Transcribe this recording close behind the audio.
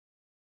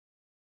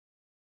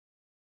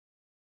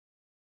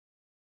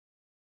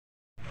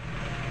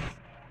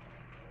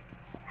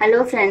Hello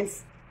friends,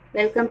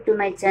 welcome to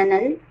my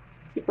channel.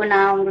 இப்போ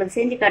நான் உங்களுக்கு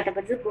செஞ்சு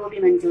காட்டப்படுறது கோபி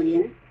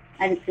மஞ்சூரியன்.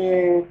 அதுக்கு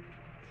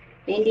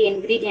வேண்டிய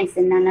ingredients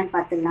என்னன்னு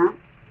பார்த்துடலாம்.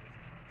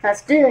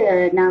 ஃபர்ஸ்ட்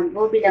நான்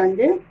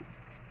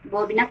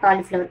கோபினா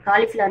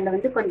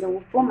காலிஃப்ளவர்ல கொஞ்சம்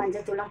உப்பும்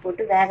மஞ்சள் தூளும்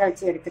போட்டு வேக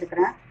வச்சு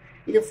எடுத்துருக்கிறேன்.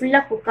 இது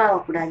ஃபுல்லா குக்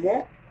ஆகக்கூடாது,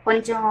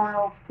 கொஞ்சம்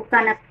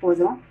குக்கான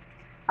போதும்.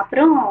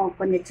 அப்புறம்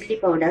கொஞ்சம் சில்லி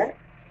பவுடர்,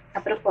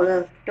 அப்புறம்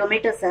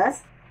tomato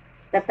sauce,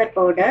 pepper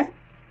powder,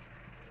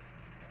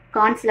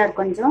 cornflour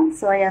கொஞ்சம்,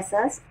 சோயா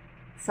சாஸ்,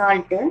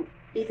 சால்ட்டு.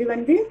 இது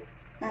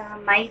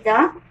மைதா,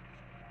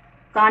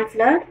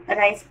 கார்ன்ஃப்ளவர்,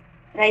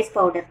 ரைஸ்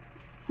பவுடர்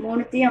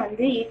மூணுத்தையும்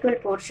ஈக்குவல்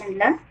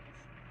போர்ஷனில்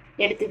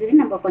எடுத்துக்கிட்டு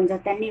நம்ம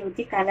கொஞ்சம் தண்ணி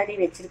ஊற்றி கலக்கி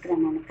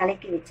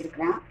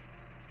வச்சுருக்கிறேன்.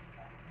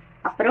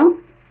 அப்புறம்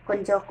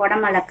கொஞ்சம்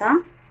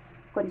குடமிளகாய்,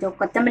 கொஞ்சம்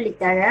கொத்தமல்லி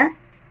தழை,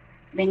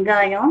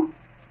 வெங்காயம்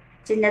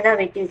சின்னதாக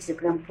வெட்டி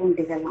வச்சுருக்கிறேன்,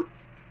 பூண்டு இதெல்லாம்.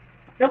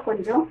 அப்புறம்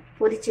கொஞ்சம்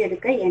பொரிச்சு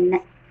எடுக்க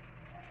எண்ணெய்.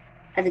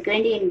 அதுக்கு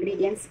வேண்டிய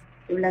இன்க்ரீடியன்ட்ஸ்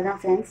இவ்வளோதான்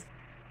ஃப்ரெண்ட்ஸ்.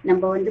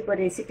 நம்ம இப்போ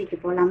ரெசிபிக்கு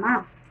போகலாமா?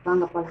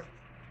 வாங்க போகலாம்.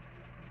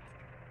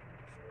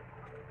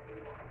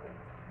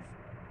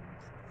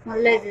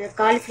 முதல்ல இது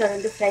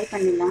காலிஃப்ளவர் ஃப்ரை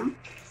பண்ணிடலாம்.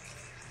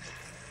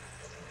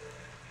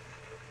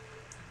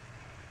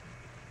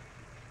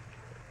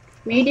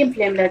 மீடியம்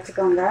ஃப்ளேமில்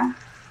வச்சுக்கோங்க,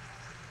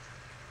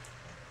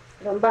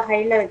 ரொம்ப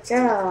ஹையில்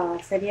வச்சா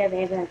சரியாக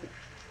வேகாது.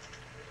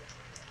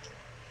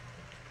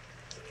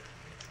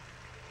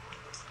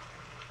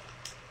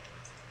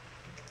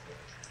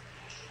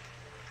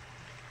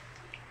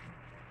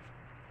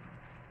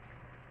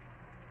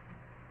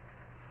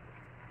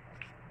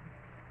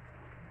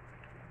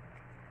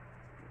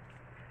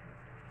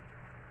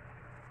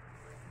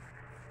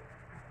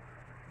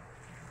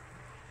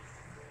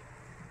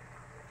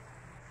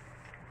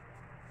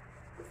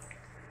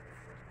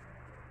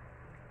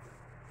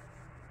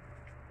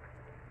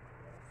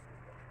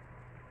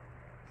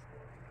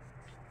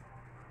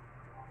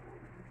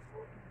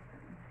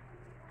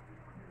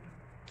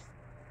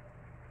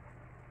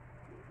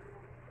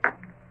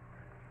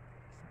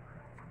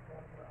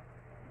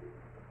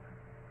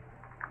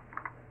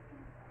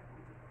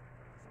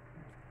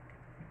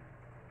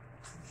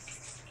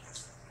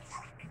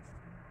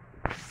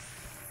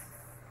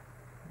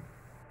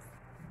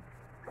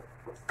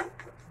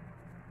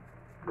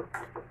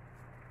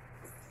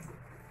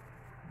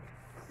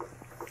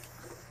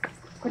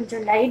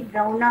 கொஞ்சம் லைட்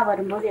ப்ரௌனாக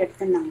வரும்போது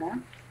எடுத்துனாங்க.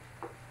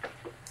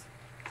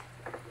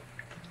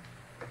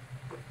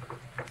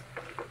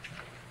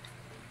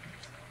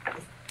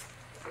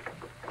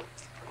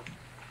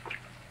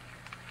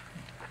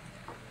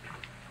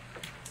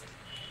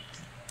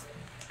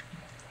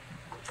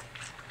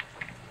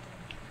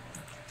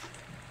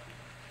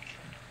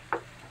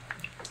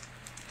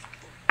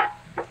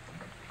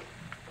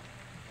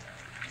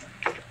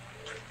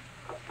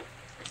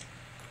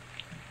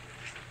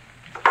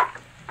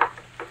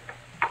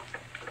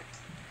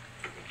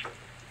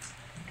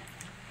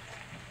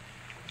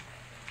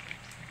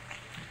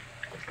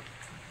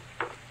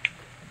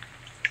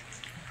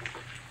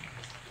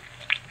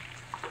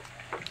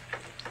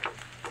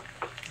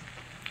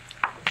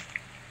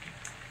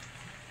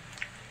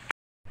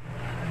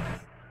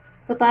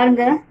 இப்போ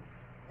பாருங்கள்,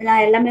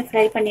 நான் எல்லாமே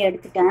ஃப்ரை பண்ணி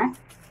எடுத்துட்டேன்.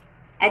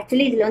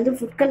 ஆக்சுவலி இதில்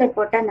ஃபுட் கலர்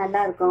போட்டால்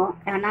நல்லாயிருக்கும்,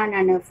 ஆனால்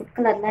நான் ஃபுட்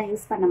கலர்லாம்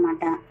யூஸ் பண்ண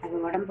மாட்டேன், அது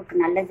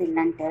உடம்புக்கு நல்லது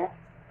இல்லைன்ட்டு.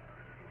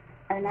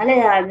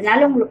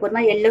 அதனால உங்களுக்கு ஒரு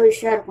மாதிரி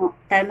எல்லோயிஷாக இருக்கும்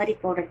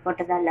டர்மரிக் பவுடர்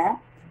போட்டதால்.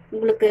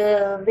 உங்களுக்கு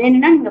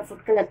வேணும்னா நீங்கள்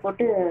ஃபுட் கலர்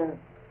போட்டு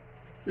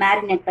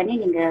மேரினேட் பண்ணி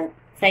நீங்கள்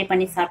ஃப்ரை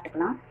பண்ணி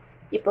சாப்பிட்டுக்கலாம்.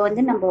 இப்போ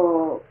நம்ம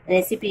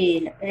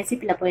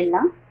ரெசிபியில்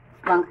போயிடலாம்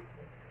வாங்க.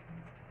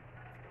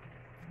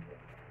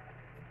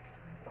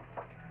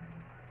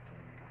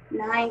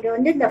 நான்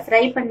இங்கே இந்த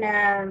ஃப்ரை பண்ண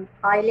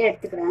ஆயிலே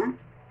எடுத்துக்கிறேன்.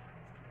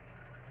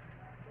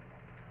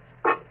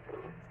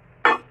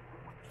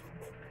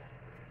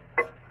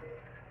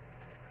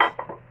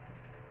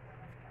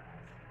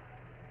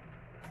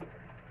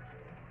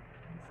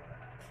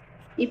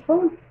 இப்போ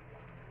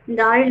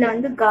இந்த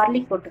ஆயிலில்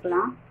கார்லிக்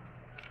போட்டுக்கலாம்.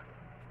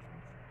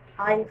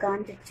 ஆயில்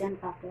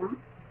காஞ்சிருச்சான்னு பார்க்கலாம்.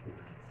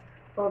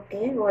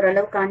 ஓகே,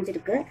 ஓரளவு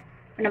காஞ்சிருக்கு.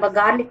 நம்ம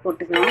கார்லிக்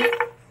போட்டுக்கலாம்.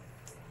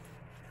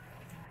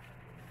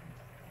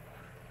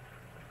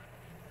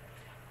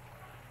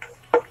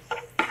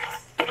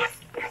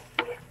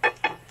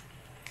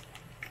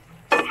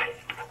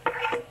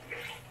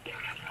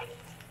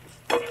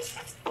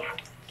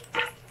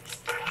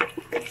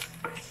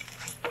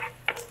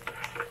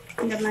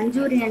 இந்த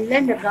மஞ்சூரியன்ல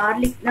இந்த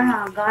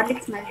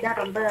கார்லிக் ஸ்மெல் தான்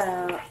ரொம்ப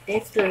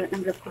டேஸ்ட்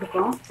நம்மளுக்கு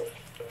கொடுக்கும்.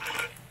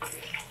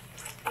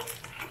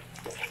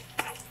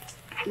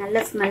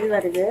 நல்ல ஸ்மெல்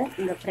வருது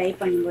இந்த ஃப்ரை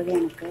பண்ணும்போது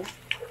எனக்கு.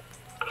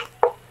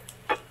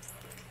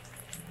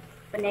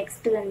 இப்போ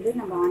நெக்ஸ்ட்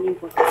நம்ம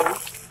ஆனியன்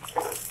போட்டுக்கலாம்.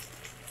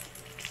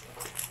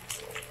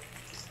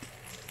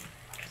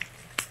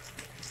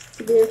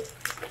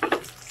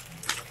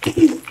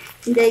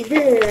 இந்த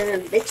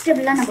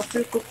வெஜிடபிள்லாம் நம்ம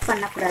ஃபுல் குக்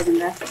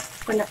பண்ணக்கூடாதுங்க,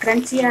 கொஞ்சம்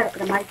க்ரன்ச்சியாக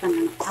இருக்கிற மாதிரி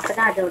பண்ணணும். அப்போ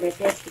தான் அதோடைய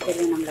டேஸ்ட்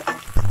தெரியும் நம்மளுக்கு.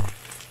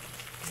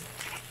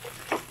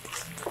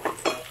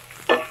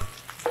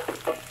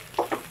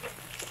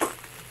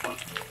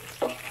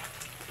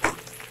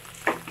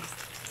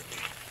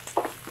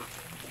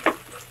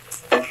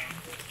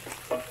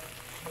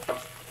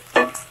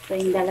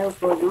 அளவு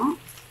போதும்.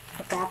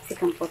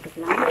 கேப்சிகம்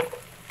போட்டுக்கலாம்.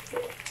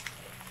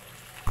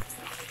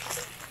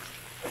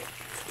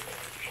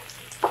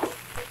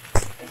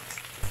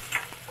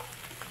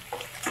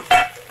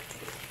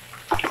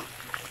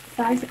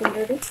 சால்ட்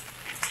கொஞ்சோடு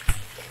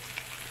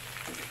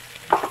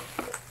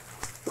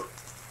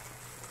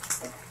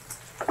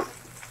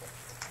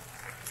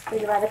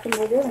இது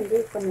வதக்கும்போது வந்து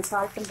கொஞ்சம்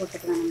சால்ட்டும்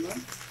போட்டுக்கலாம். நம்ம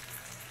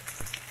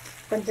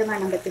கொஞ்சமாக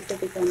நம்ம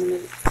திட்டத்துக்கு தகுந்த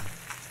மாதிரி.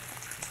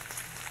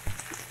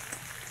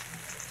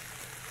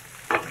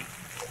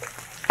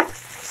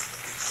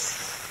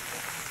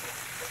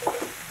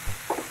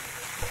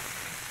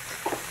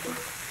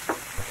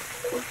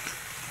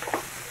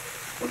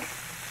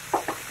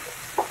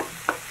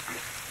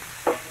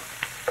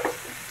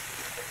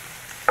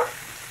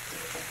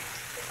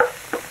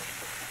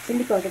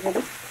 Chilli powder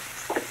ready.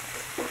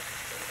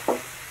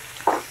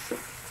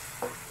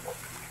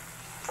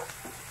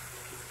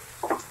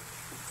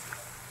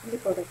 Chilli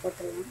powder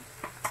போட்டுடலாம்.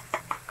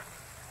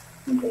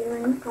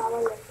 தேவையான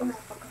காவால் இருக்கும்,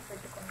 நான் பக்கம்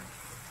போட்டுக்கோங்க.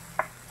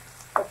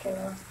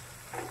 ஓகேவா?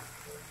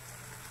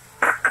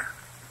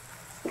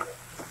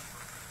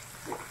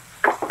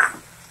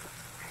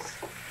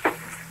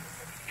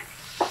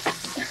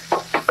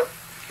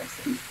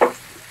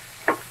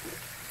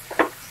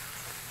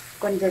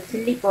 கொஞ்சம்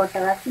சில்லி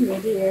போட்டவாசி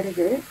நெடி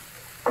ஏறுது.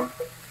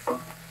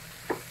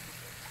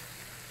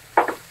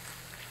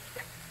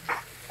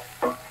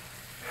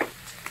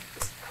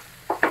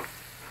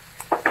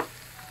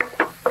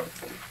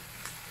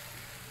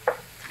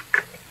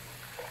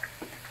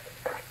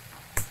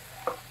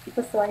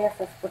 இப்போ சோயா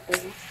சாஸ்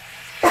போட்டுருவோம்.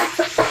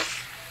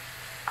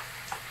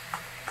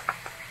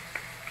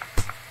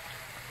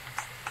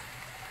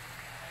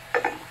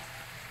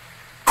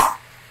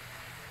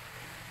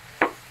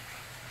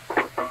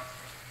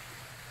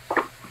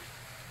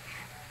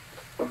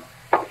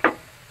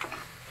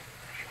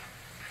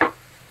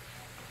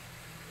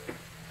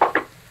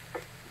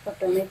 இப்போ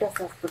டொமேட்டோ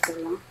சாஸ்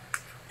போட்டுடலாம்.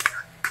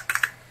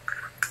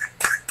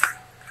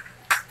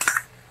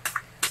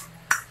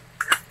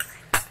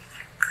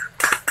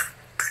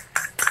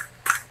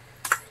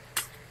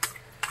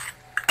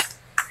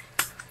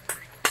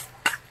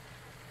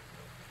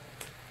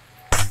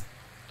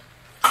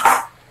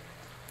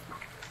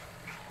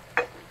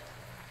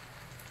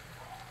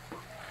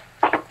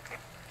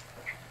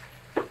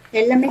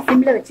 எல்லாமே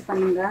சிம்மில் வச்சு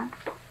பண்ணுங்க,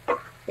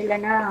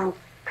 இல்லைன்னா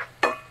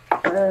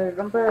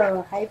ரொம்ப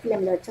ஹை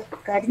ஃப்ளேமில் வச்சா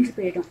கரிஞ்சு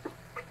போயிடும்.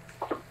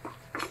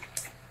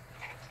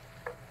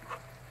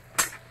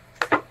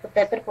 இப்போ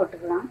பெப்பர்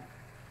போட்டுக்கலாம்.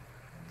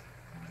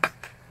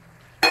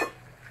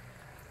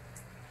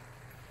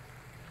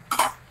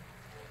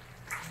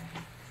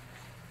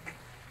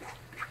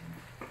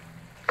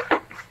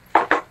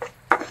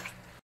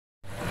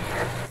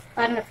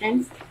 பாருங்கள்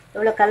ஃப்ரெண்ட்ஸ்,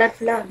 எவ்வளோ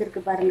கலர்ஃபுல்லாக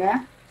வந்திருக்கு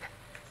பாருங்கள்.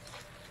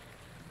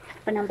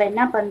 இப்போ நம்ம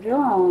என்ன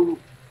பண்ணுறோம்,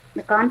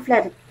 இந்த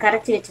கார்ன்ஃப்ளவர்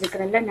கரைச்சி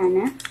வச்சுருக்கிறேன்ல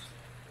நான்,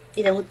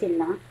 இதை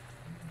ஊற்றிடலாம்.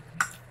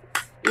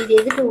 இது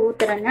எதுக்கு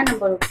ஊற்றுறேன்னா,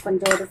 நம்ம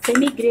கொஞ்சம் ஒரு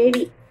செமி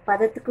கிரேவி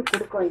பதத்துக்கு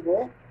கொடுக்கும். இது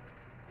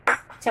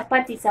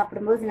சப்பாத்தி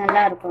சாப்பிடும்போது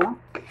நல்லாயிருக்கும்.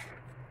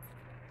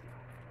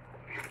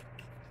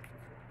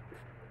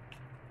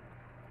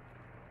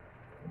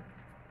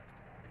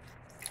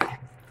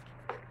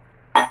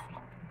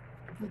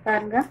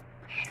 பாருங்க,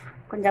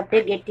 கொஞ்சம்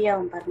அப்படியே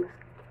கெட்டியாகும் பாருங்க.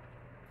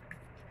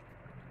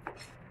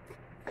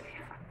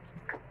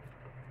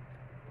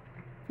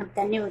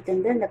 தண்ணி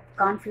ஊற்றிந்து இந்த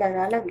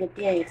கார்ன்ஃப்ளவரால்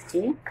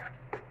கெட்டியாகிடுச்சு.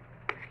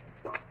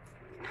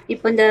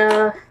 இப்போ இந்த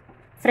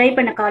ஃப்ரை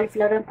பண்ண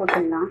காலிஃப்ளவரும்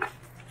போட்டுடலாம்.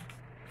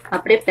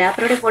 அப்படியே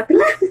பேப்பரோட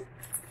போட்டுடலாம்.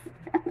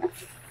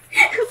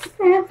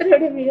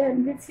 பேப்பரோட மிக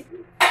இருந்துச்சு.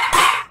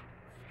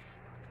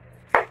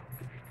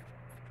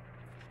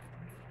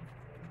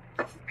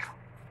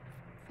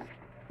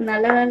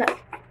 நல்ல வேலை.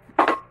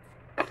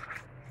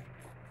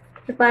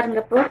 பாருங்க,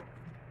 இப்போ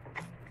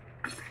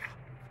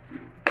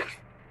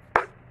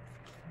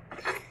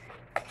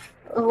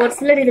ஒரு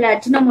சிலர் இதுல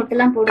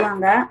அஜினோமோட்டோலாம்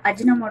போடுவாங்க.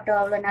 அஜினோமோட்டோ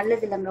அவ்வளவு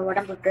நல்லது இல்லைங்க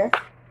உடம்புக்கு.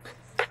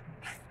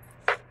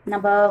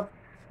 நம்ம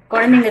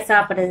குழந்தைங்க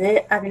சாப்பிட்றது,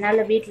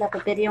 அதனால வீட்டில் அப்போ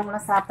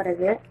பெரியவங்களும்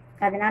சாப்பிட்றது,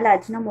 அதனால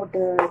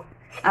அஜினோமோட்டோ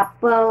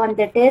அப்போ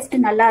அந்த டேஸ்ட்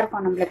நல்லா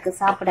இருக்கும் நம்மளுக்கு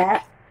சாப்பிட.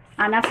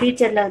 ஆனால்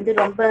ஃபியூச்சரில் வந்து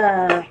ரொம்ப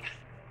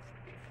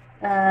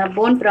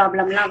போன்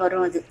ப்ராப்ளம்லாம்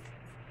வரும்.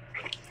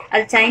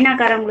 அது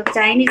சைனாக்காரவங்களுக்கு,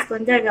 சைனீஸ்க்கு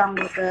வந்து அது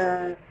அவங்களுக்கு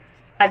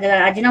அது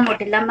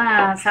அஜினோமோட்டோ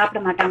இல்லாமல் சாப்பிட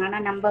மாட்டாங்க.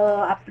 ஆனால் நம்ம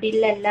அப்படி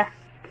இல்லை.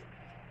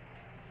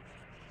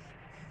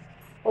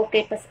 ஓகே,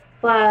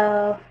 இப்போ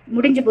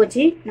முடிஞ்சு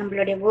போச்சு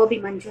நம்மளுடைய கோபி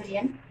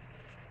மஞ்சூரியன்.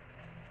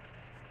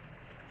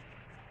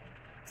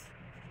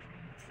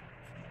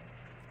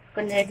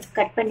 கொஞ்சம்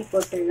கட் பண்ணி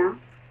போட்டுடலாம்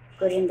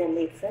கொரியண்டர்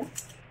லீஃப்.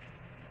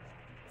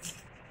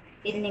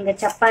 இது நீங்கள்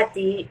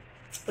chapati,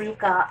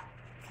 phulka,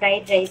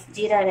 fried rice,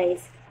 jeera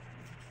rice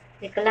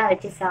இதுக்கெல்லாம்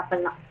வச்சு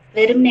சாப்பிட்லாம்.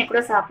 வெறுமனே கூட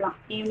சாப்பிட்லாம்,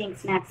 ஈவினிங்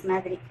ஸ்நாக்ஸ்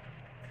மாதிரி.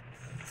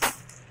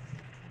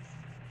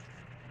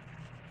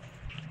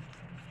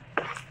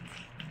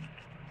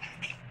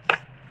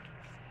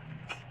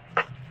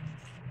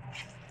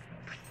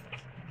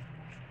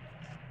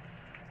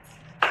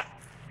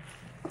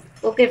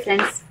 ஓகே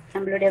ஃப்ரெண்ட்ஸ்,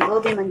 நம்மளுடைய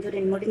கோபி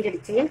மஞ்சூரியன்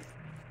முடிஞ்சிடுச்சு.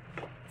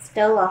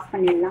 ஸ்டவ் ஆஃப்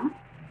பண்ணிடலாம்.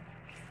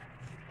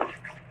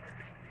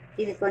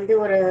 இதுக்கு வந்து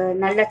ஒரு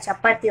நல்ல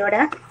சப்பாத்தியோட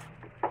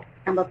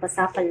நம்ம இப்போ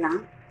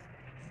சாப்பிட்லாம்.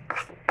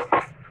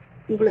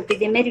 உங்களுக்கு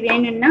இதேமாரி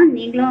வேணும்னா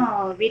நீங்களும்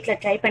வீட்டில்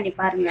ட்ரை பண்ணி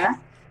பாருங்கள்.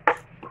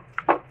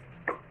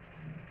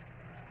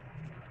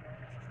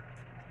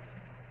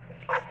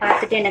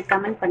 பார்த்துட்டு எனக்கு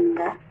கமெண்ட்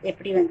பண்ணுங்கள்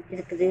எப்படி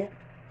இருக்குது,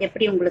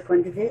 எப்படி உங்களுக்கு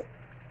வந்தது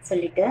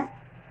சொல்லிட்டு.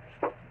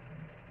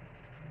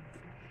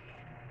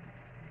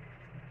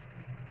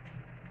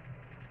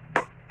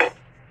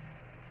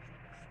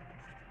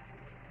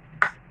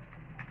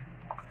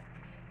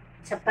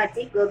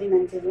 சப்பாத்தி கோபி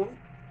மஞ்சூரியன்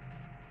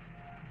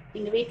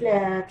எங்கள்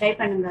வீட்டில் ட்ரை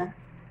பண்ணுங்கள்.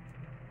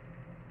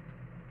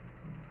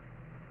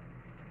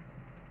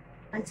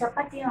 அந்த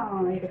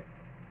சப்பாத்தியும் எடு,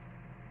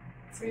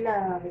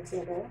 ஃபுல்லாக வச்சு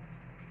எடு.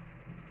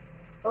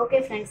 ஓகே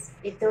ஃப்ரெண்ட்ஸ்,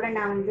 இதோட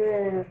நான் வந்து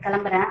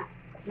கிளம்புறேன்.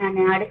 நான்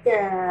அடுத்த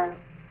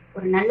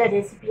ஒரு நல்ல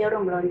ரெசிபியோடு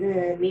உங்களை வந்து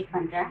மீட்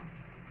பண்ணுறேன்.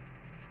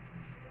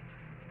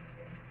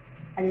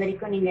 அது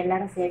வரைக்கும் நீங்கள்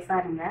எல்லோரும்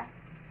சேஃபாக இருங்க.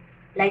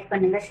 லைக்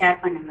பண்ணுங்கள்,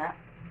 ஷேர் பண்ணுங்கள்,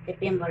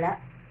 எப்பயும் போல்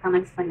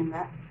கமெண்ட்ஸ்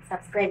பண்ணுங்கள்,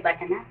 சப்ஸ்கிரைப்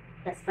பட்டனை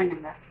ப்ரெஸ்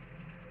பண்ணுங்கள்.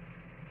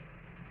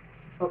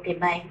 ஓகே,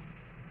 பாய்.